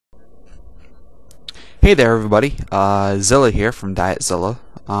Hey there, everybody. Zilla here from Zilla.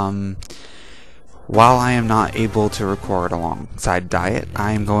 While I am not able to record alongside Diet,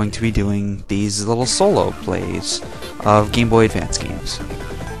 I am going to be doing these little solo plays of Game Boy Advance games.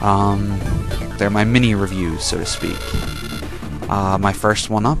 They're my mini reviews, so to speak. My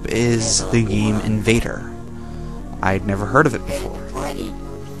first one up is the game Invader. I'd never heard of it before.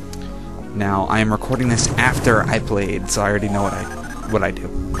 Now, I am recording this after I played, so I already know what I do.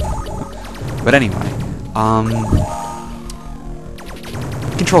 But anyway,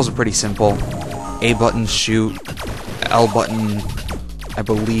 controls are pretty simple. A button shoot, L button I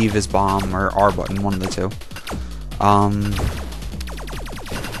believe is bomb, or R button, one of the two.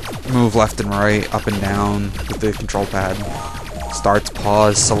 Move left and right, up and down with the control pad. Starts,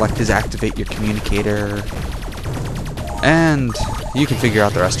 pause, select is activate your communicator. And you can figure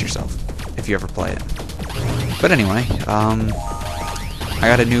out the rest yourself if you ever play it. But anyway, I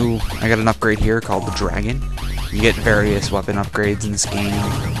got an upgrade here called the Dragon. You get various weapon upgrades in this game,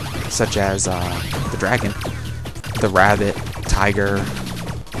 such as the Dragon, the Rabbit, Tiger.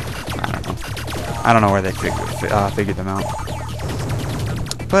 I don't know where they figured them out.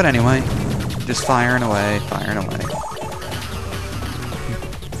 But anyway, just firing away, firing away.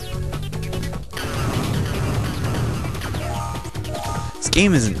 This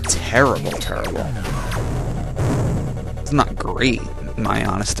game isn't terrible. It's not great, in my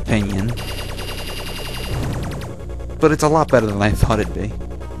honest opinion. But it's a lot better than I thought it'd be.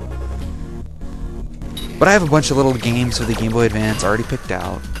 But I have a bunch of little games for the Game Boy Advance already picked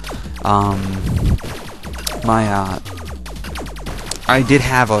out. I did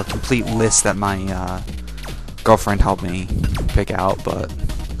have a complete list that my girlfriend helped me pick out, but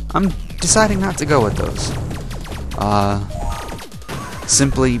I'm deciding not to go with those.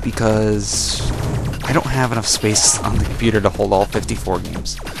 Simply because I don't have enough space on the computer to hold all 54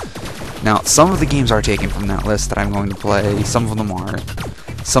 games. Now, some of the games are taken from that list that I'm going to play, some of them aren't.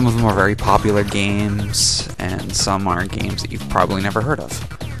 Some of them are very popular games, and some are games that you've probably never heard of.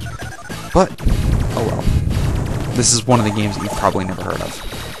 But, oh well. This is one of the games that you've probably never heard of.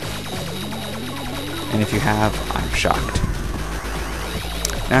 And if you have, I'm shocked.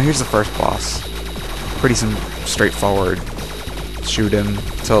 Now here's the first boss. Pretty straightforward. Shoot him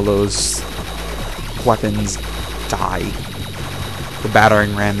till those weapons die. The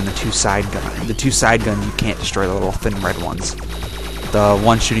battering ram and the two side guns. The two side guns you can't destroy, the little thin red ones. The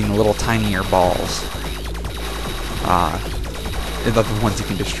one shooting the little tinier balls. They're the ones you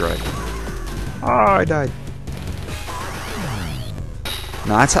can destroy. Oh, I died.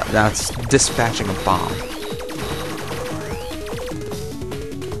 No, that's dispatching a bomb.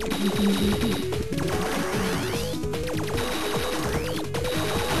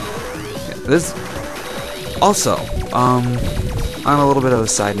 This also, on a little bit of a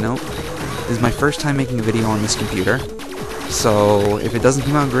side note, this is my first time making a video on this computer, so if it doesn't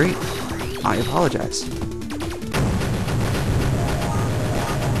come out great, I apologize.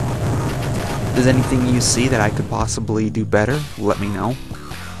 If there's anything you see that I could possibly do better, let me know.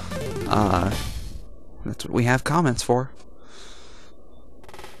 That's what we have comments for.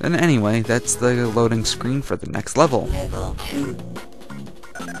 And anyway, that's the loading screen for the next level.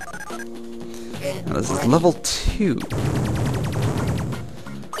 Now this is level 2.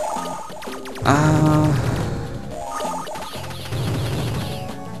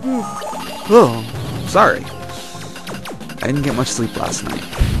 Oh, sorry. I didn't get much sleep last night.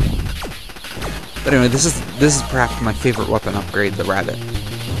 But anyway, this is perhaps my favorite weapon upgrade, the Rabbit.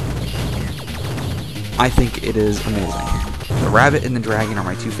 I think it is amazing. The Rabbit and the Dragon are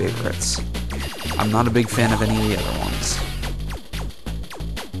my two favorites. I'm not a big fan of any of the other ones.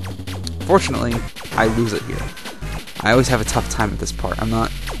 Fortunately, I lose it here. I always have a tough time at this part. I'm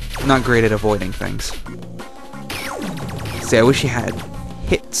not great at avoiding things. See, I wish you had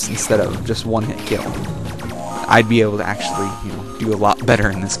hits instead of just one hit kill. I'd be able to actually, do a lot better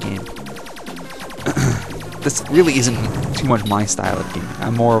in this game. This really isn't too much my style of gaming.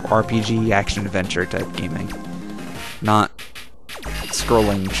 I'm more of RPG, action-adventure type gaming. Not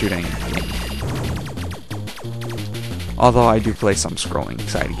scrolling, shooting gaming. Although I do play some scrolling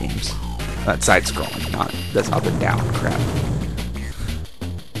side games. Side-scrolling, not this up and down crap.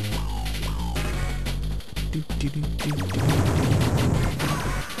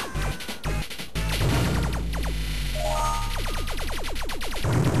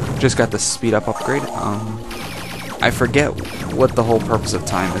 Just got the speed up upgrade. I forget what the whole purpose of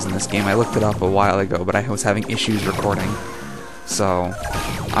time is in this game. I looked it up a while ago, but I was having issues recording. So,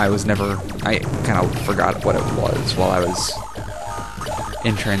 I kind of forgot what it was while I was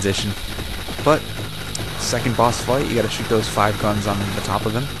in transition. But, second boss fight, you gotta shoot those 5 guns on the top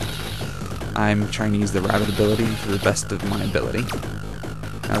of him. I'm trying to use the rabbit ability to the best of my ability.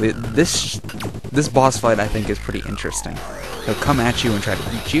 Now, this boss fight, I think, is pretty interesting. He'll come at you and try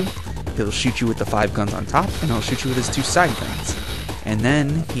to eat you. He'll shoot you with the 5 guns on top, and he'll shoot you with his 2 side guns. And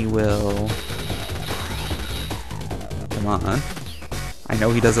then he will... Come on. I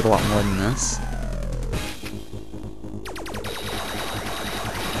know he does it a lot more than this.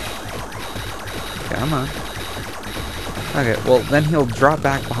 Come on. Okay, well, then he'll drop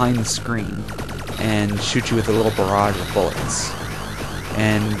back behind the screen and shoot you with a little barrage of bullets.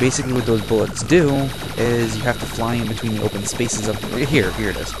 And basically what those bullets do is you have to fly in between the open spaces of... Here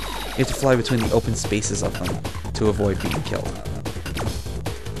it is. You have to fly between the open spaces of them to avoid being killed.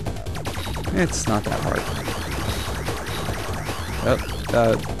 It's not that hard.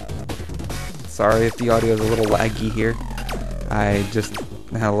 Oh, sorry if the audio is a little laggy here. I just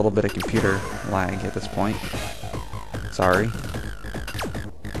had a little bit of computer lag at this point. Sorry.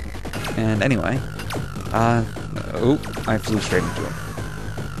 And anyway, I flew straight into him.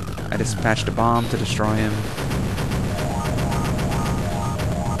 I dispatched a bomb to destroy him.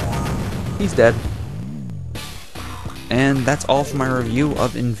 He's dead. And that's all for my review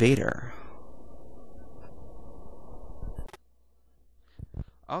of Invader.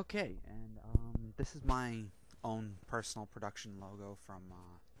 Okay, and this is my own personal production logo from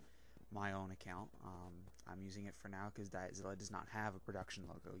my own account. I'm using it for now because Zilla does not have a production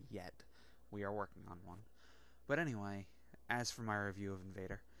logo yet. We are working on one. But anyway, as for my review of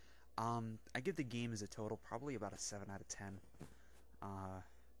Invader, I give the game as a total probably about a 7 out of 10.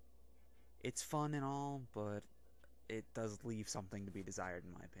 It's fun and all, but it does leave something to be desired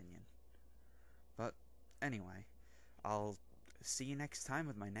in my opinion. But anyway, I'll see you next time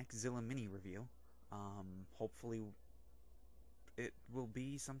with my next Zilla mini review. Hopefully it will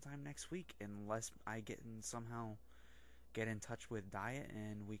be sometime next week, unless I somehow get in touch with Diet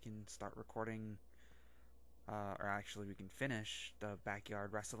and we can start recording, or actually we can finish the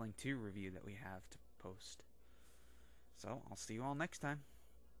Backyard Wrestling 2 review that we have to post. So, I'll see you all next time.